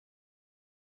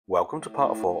Welcome to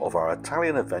part 4 of our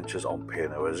Italian adventures on P&O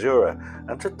Azura,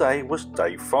 and today was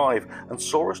day 5 and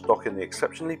saw us dock in the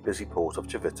exceptionally busy port of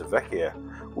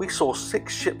Civitavecchia. We saw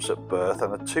 6 ships at berth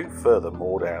and 2 further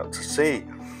moored out to sea.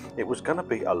 It was going to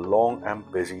be a long and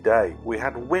busy day. We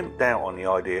had wimped out on the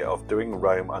idea of doing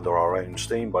Rome under our own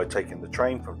steam by taking the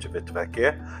train from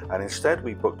Civitavecchia, and instead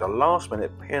we booked a last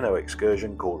minute P&O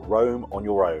excursion called Rome on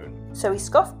Your Own. So we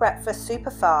scoffed breakfast super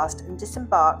fast and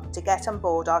disembarked to get on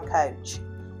board our coach.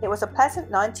 It was a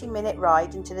pleasant 90-minute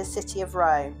ride into the city of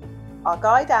Rome. Our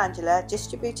guide Angela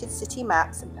distributed city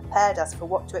maps and prepared us for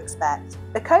what to expect.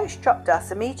 The coach dropped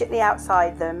us immediately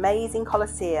outside the amazing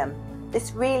Colosseum.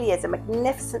 This really is a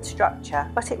magnificent structure,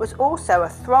 but it was also a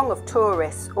throng of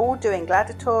tourists all doing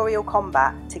gladiatorial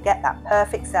combat to get that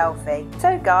perfect selfie.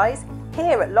 So guys,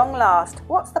 here at long last,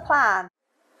 what's the plan?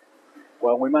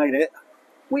 Well, we made it.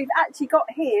 We've actually got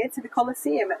here to the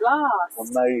Colosseum at last.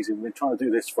 Amazing. We've been trying to do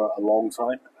this for a long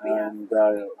time, and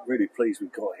really pleased we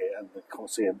got here, and the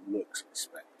Colosseum looks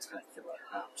spectacular.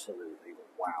 Absolutely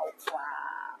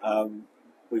wow.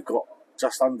 We've got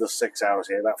just under 6 hours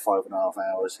here, about 5.5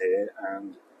 hours here,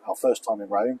 and our first time in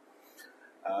Rome.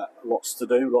 Lots to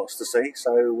do, lots to see,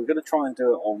 so we're going to try and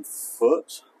do it on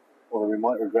foot, although we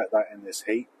might regret that in this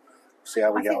heat. See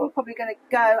how we get on. I think we're probably going to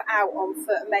go out on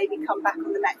foot and maybe come back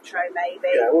on the metro, maybe.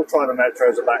 Yeah, we'll try the metro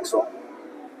as a backstop.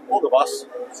 Or the bus,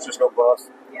 it's just got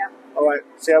past. Yeah. Alright,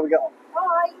 see how we get on.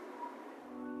 Bye.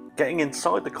 Getting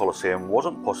inside the Colosseum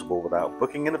wasn't possible without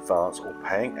booking in advance or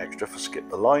paying extra for skip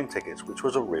the line tickets, which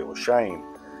was a real shame.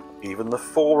 Even the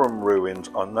Forum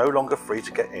ruins are no longer free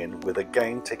to get in, with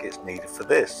again tickets needed for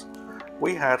this.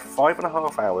 We had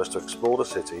 5.5 hours to explore the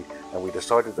city, and we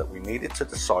decided that we needed to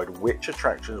decide which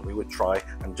attractions we would try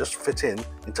and just fit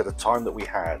into the time that we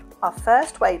had. Our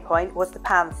first waypoint was the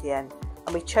Pantheon,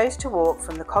 and we chose to walk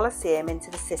from the Colosseum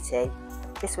into the city.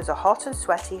 This was a hot and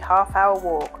sweaty half-hour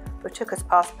walk, which took us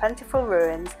past plentiful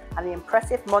ruins and the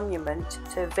impressive monument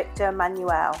to Victor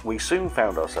Emmanuel. We soon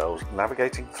found ourselves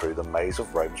navigating through the maze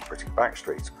of Rome's pretty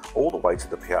backstreets, all the way to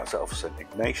the Piazza of St.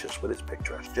 Ignatius with its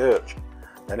picturesque church.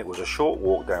 Then it was a short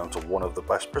walk down to one of the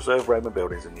best preserved Roman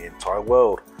buildings in the entire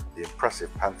world, the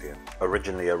impressive Pantheon.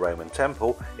 Originally a Roman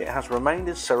temple, it has remained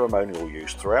in ceremonial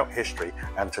use throughout history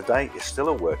and today is still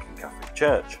a working Catholic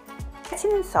church.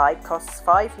 Getting inside costs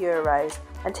 €5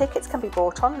 and tickets can be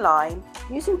bought online,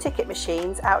 using ticket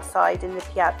machines outside in the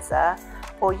piazza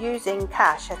or using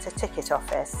cash at a ticket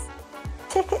office.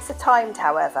 Tickets are timed,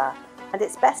 however, and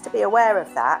it's best to be aware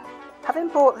of that. Having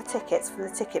bought the tickets from the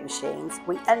ticket machines,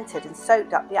 we entered and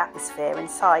soaked up the atmosphere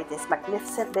inside this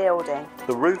magnificent building.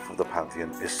 The roof of the Pantheon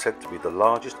is said to be the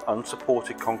largest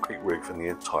unsupported concrete roof in the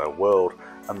entire world,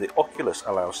 and the oculus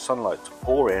allows sunlight to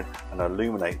pour in and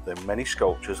illuminate the many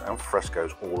sculptures and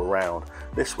frescoes all around.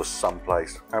 This was some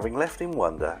place. Having left in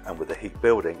wonder and with the heat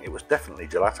building, it was definitely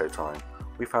gelato time.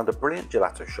 We found a brilliant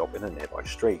gelato shop in a nearby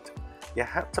street. You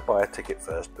had to buy a ticket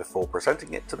first before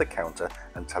presenting it to the counter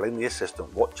and telling the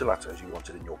assistant what gelatos you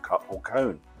wanted in your cup or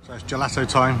cone. So it's gelato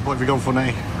time. What have you gone for,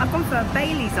 Nay? I've gone for a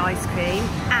Bailey's ice cream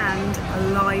and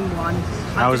a lime one.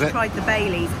 How is it? I've tried the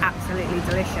Bailey's, absolutely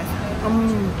delicious.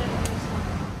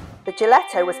 The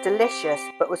gelato was delicious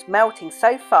but was melting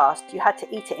so fast you had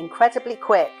to eat it incredibly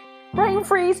quick. Brain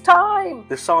freeze time!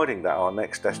 Deciding that our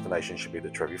next destination should be the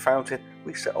Trevi Fountain,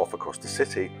 we set off across the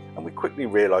city, and we quickly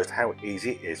realised how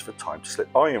easy it is for time to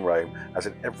slip by in Rome, as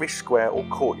in every square or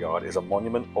courtyard is a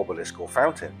monument, obelisk or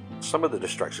fountain. Some of the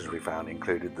distractions we found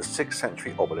included the 6th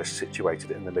century obelisk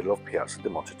situated in the middle of Piazza di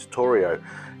Montecitorio.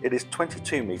 It is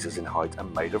 22 metres in height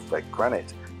and made of red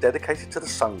granite. Dedicated to the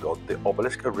sun god, the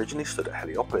obelisk originally stood at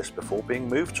Heliopolis before being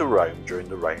moved to Rome during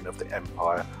the reign of the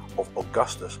Empire of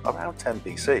Augustus around 10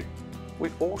 BC. We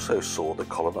also saw the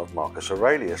column of Marcus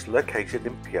Aurelius located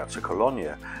in Piazza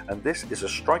Colonna, and this is a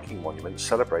striking monument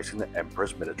celebrating the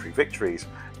emperor's military victories.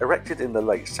 Erected in the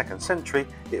late 2nd century,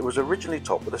 it was originally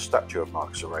topped with a statue of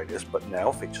Marcus Aurelius but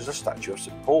now features a statue of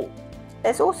St. Paul.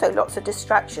 There's also lots of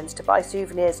distractions to buy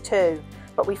souvenirs too,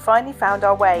 but we finally found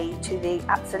our way to the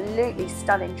absolutely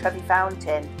stunning Trevi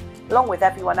Fountain, along with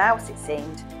everyone else it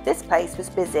seemed. This place was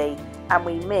busy, and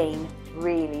we mean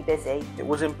really busy. It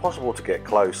was impossible to get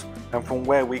close, and from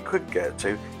where we could get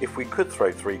to, if we could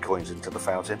throw 3 coins into the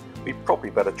fountain, we'd probably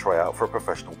better try out for a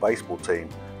professional baseball team.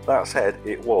 That said,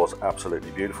 it was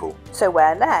absolutely beautiful. So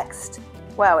where next?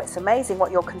 Well, it's amazing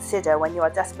what you'll consider when you are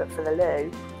desperate for the loo,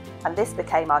 and this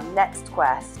became our next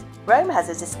quest. Rome has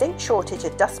a distinct shortage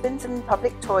of dustbins and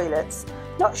public toilets.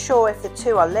 Not sure if the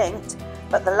two are linked,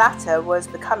 but the latter was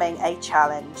becoming a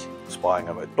challenge. Spying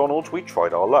at McDonald's, we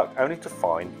tried our luck, only to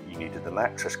find you needed an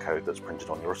access code that's printed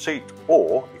on your receipt,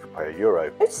 or you could pay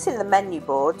 €1. Noticing the menu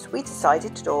boards, we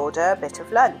decided to order a bit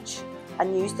of lunch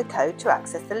and use the code to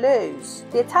access the loos.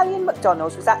 The Italian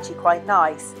McDonald's was actually quite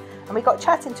nice, and we got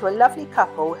chatting to a lovely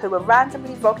couple who were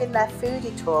randomly vlogging their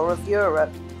foodie tour of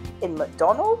Europe in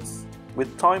McDonald's.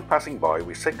 With time passing by,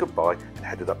 we said goodbye and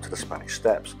headed up to the Spanish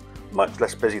Steps. Much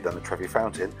less busy than the Trevi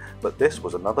Fountain, but this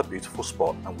was another beautiful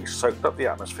spot, and we soaked up the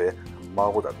atmosphere and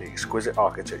marvelled at the exquisite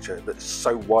architecture that's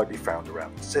so widely found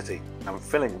around the city. And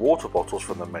filling water bottles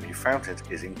from the many fountains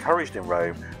is encouraged in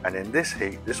Rome, and in this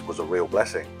heat this was a real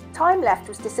blessing. Time left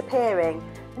was disappearing,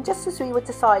 and just as we were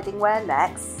deciding where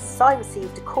next, Si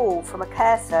received a call from a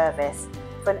care service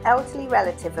for an elderly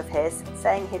relative of his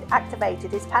saying he'd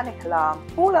activated his panic alarm.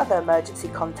 All other emergency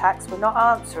contacts were not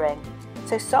answering,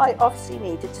 so Si obviously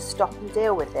needed to stop and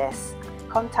deal with this,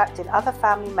 contacting other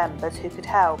family members who could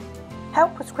help.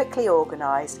 Help was quickly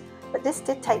organised, but this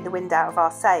did take the wind out of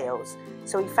our sails,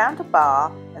 so we found a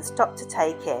bar and stopped to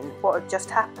take in what had just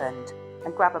happened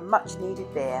and grab a much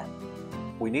needed beer.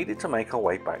 We needed to make our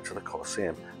way back to the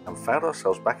Colosseum and found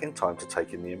ourselves back in time to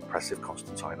take in the impressive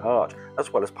Constantine Arch,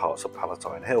 as well as parts of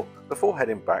Palatine Hill, before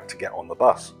heading back to get on the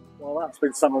bus. Well, that's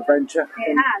been some adventure.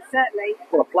 It has, certainly.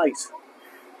 What a place.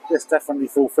 This definitely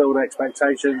fulfilled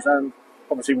expectations, and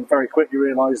obviously we very quickly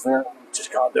realised that we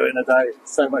just can't do it in a day.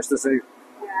 So much to see.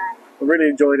 Yeah. I really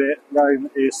enjoyed it. Rome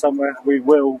is somewhere we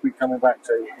will be coming back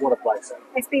to. What a place.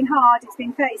 It's been hard. It's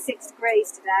been 36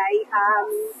 degrees today.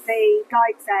 The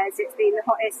guide says it's been the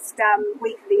hottest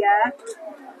week of the year,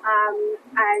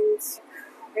 and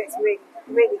it's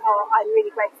really hot. I'm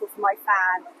really grateful for my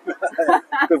fan.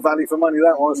 Good value for money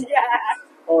that was. Yeah.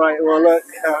 All right, well look,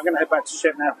 I'm going to head back to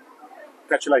ship now.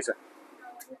 Catch you later.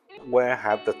 Where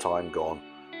had the time gone?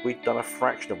 We'd done a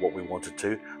fraction of what we wanted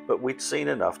to, but we'd seen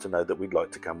enough to know that we'd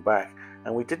like to come back,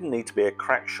 and we didn't need to be a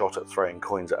crack shot at throwing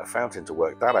coins at a fountain to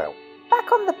work that out.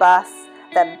 Back on the bus,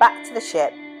 then back to the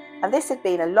ship, and this had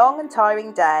been a long and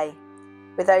tiring day,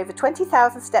 with over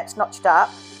 20,000 steps notched up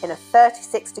in a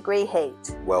 36-degree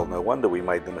heat. Well, no wonder we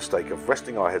made the mistake of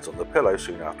resting our heads on the pillow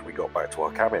soon after we got back to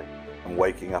our cabin. And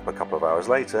waking up a couple of hours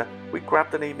later, we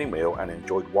grabbed an evening meal and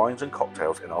enjoyed wines and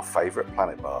cocktails in our favourite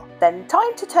Planet Bar. Then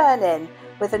time to turn in,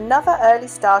 with another early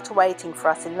starter waiting for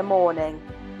us in the morning,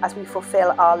 as we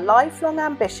fulfil our lifelong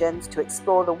ambitions to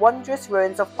explore the wondrous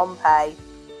ruins of Pompeii.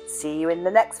 See you in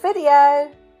the next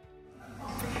video!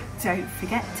 Don't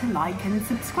forget to like and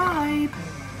subscribe.